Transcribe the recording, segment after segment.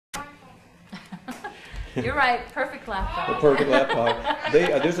You're right. Perfect lap dog. The perfect lap dog.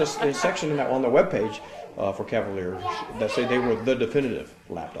 There's a section on their webpage for Cavaliers that say they were the definitive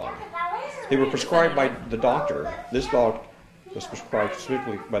lap dog. They were prescribed by the doctor. This dog was prescribed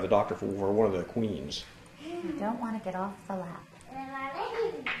specifically by the doctor for one of the queens. You don't want to get off the lap.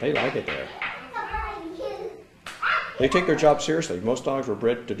 They like it there. They take their job seriously. Most dogs were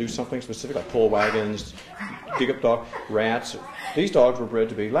bred to do something specific, like pull wagons, dig up rats. These dogs were bred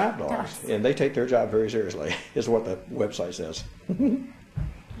to be lap dogs, and they take their job very seriously, is what the website says. You're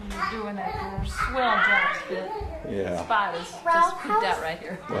doing that swell jobs, but yeah. Spot is Ralf, just pooped out right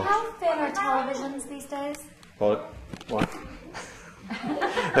here. Well, how thin are televisions these days? What?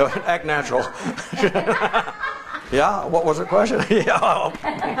 No, act natural. Yeah, what was the question? Yeah. How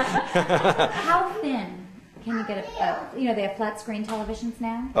thin can you get they have flat screen televisions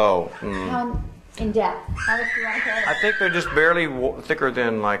now? Oh. How in depth? How would you want to I think they're just barely thicker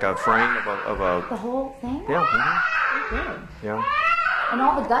than like a frame of a. The whole thing? Yeah. Good. Yeah. And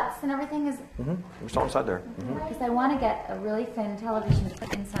all the guts and everything is. It's all inside there. Because I want to get a really thin television to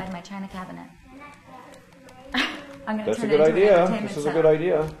put inside my china cabinet. I'm going to That's a turn it good into an idea. entertainment This is a center. good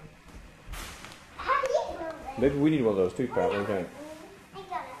idea. Maybe we need one of those too, Pat. What do you think?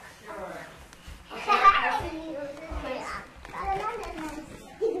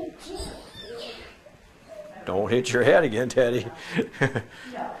 Don't hit your head again, Teddy.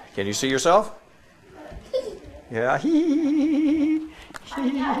 Can you see yourself? Yeah. Where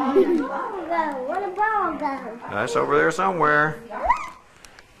the ball go? That's over there somewhere.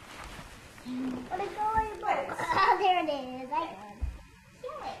 Where the ball go? Oh, there it is. I got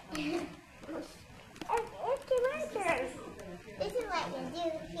it. It's commercials. This is what you do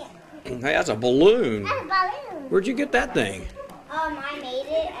here. Hey, that's a balloon. That's a balloon. Where'd you get that thing? I made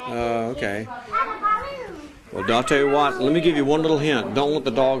it. Oh, okay. That's a balloon. Well, I'll tell you what. Let me give you one little hint. Don't let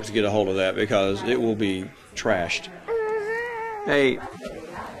the dogs get a hold of that because it will be trashed. Hey,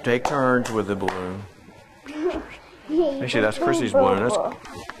 take turns with the balloon. Actually, that's Chrissie's balloon.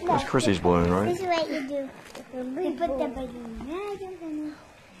 That's Chrissie's balloon, right? This is what you do. You put the balloon.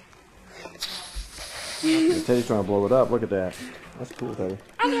 Teddy's trying to blow it up. Look at that. That's cool, Teddy.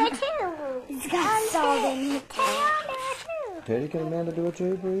 I do it too. It's got salt in it. Teddy, can Amanda do it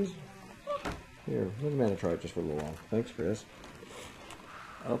too, please? Here, let Amanda try it just for a little while. Thanks, Chris.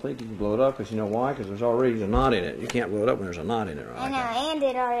 I don't think you can blow it up because you know why? Because there's already a knot in it. You can't blow it up when there's a knot in it, right? I know, and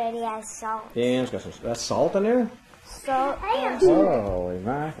it already has salt. Yeah, it's got some. That's salt in there? Salt and Holy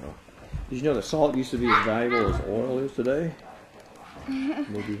mackerel. Did you know that salt used to be as valuable as oil is today?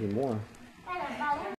 Maybe even more.